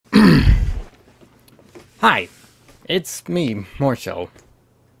Hi, it's me, Morcho.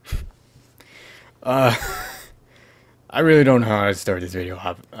 Uh, I really don't know how to start this video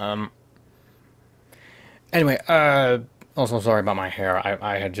up. Anyway, also sorry about my hair.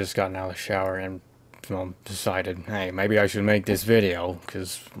 I had just gotten out of the shower and, well, decided, hey, maybe I should make this video,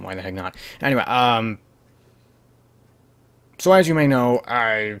 because why the heck not? Anyway, so as you may know,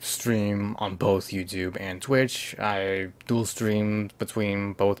 I stream on both YouTube and Twitch. I dual stream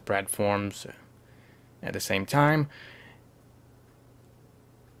between both platforms at the same time.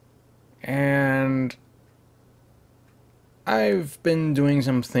 And I've been doing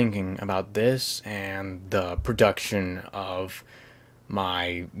some thinking about this and the production of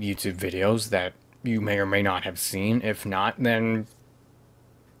my YouTube videos that you may or may not have seen. If not, then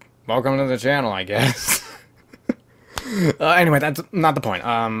welcome to the channel, I guess. Anyway, that's not the point.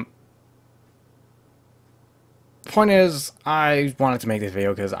 The point is, I wanted to make this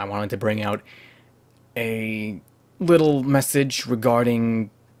video because I wanted to bring out a little message regarding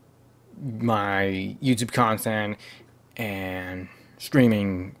my YouTube content and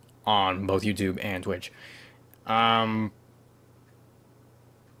streaming on both YouTube and Twitch. I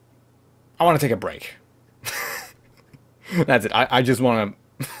want to take a break. That's it. I just want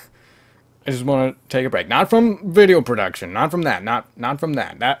to. I just want to take a break. Not from video production. Not from that. Not from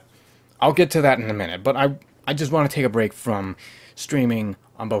that. That I'll get to that in a minute. But I just want to take a break from streaming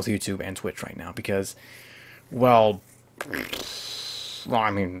on both YouTube and Twitch right now because, well, I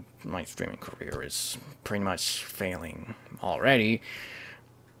mean, my streaming career is pretty much failing already.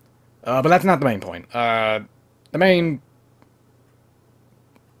 But that's not the main point. The main...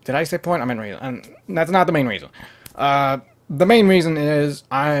 Did I say point? I meant reason. That's not the main reason. The main reason is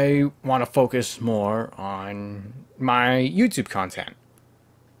I want to focus more on my YouTube content.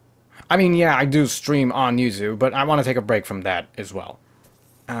 I mean, yeah, I do stream on YouTube, but I want to take a break from that as well.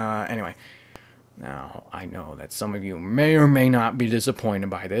 Anyway. Now, I know that some of you may or may not be disappointed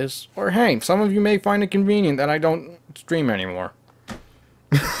by this, or hey, some of you may find it convenient that I don't stream anymore.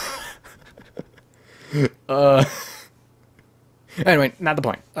 Anyway, not the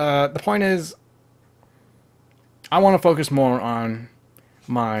point. The point is, I want to focus more on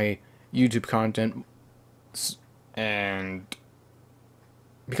my YouTube content, and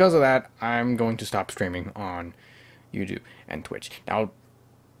because of that, I'm going to stop streaming on YouTube and Twitch. Now,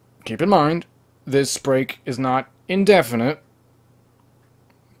 keep in mind, this break is not indefinite,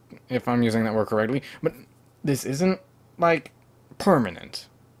 if I'm using that word correctly, but this isn't, like, permanent.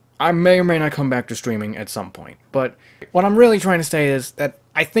 I may or may not come back to streaming at some point, but what I'm really trying to say is that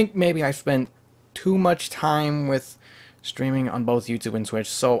I think maybe I spent too much time with streaming on both YouTube and Twitch,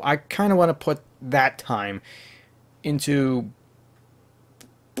 so I kind of want to put that time into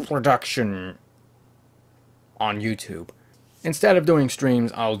production on YouTube. Instead of doing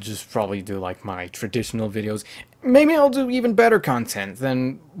streams, I'll just probably do like my traditional videos. Maybe I'll do even better content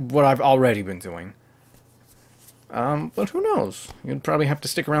than what I've already been doing. But who knows? You'd probably have to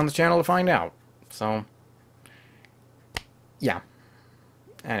stick around the channel to find out. So, yeah.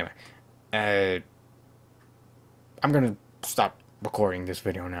 Anyway, I'm gonna stop recording this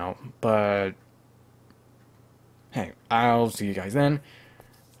video now, but hey, I'll see you guys then.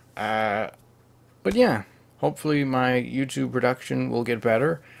 But yeah. Hopefully my YouTube production will get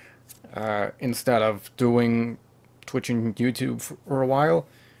better, instead of doing Twitch and YouTube for a while.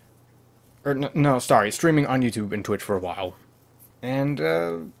 Or, no, sorry, streaming on YouTube and Twitch for a while. And,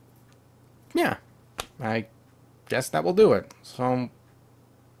 yeah, I guess that will do it. So,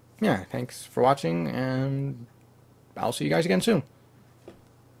 yeah, thanks for watching, and I'll see you guys again soon.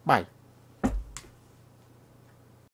 Bye.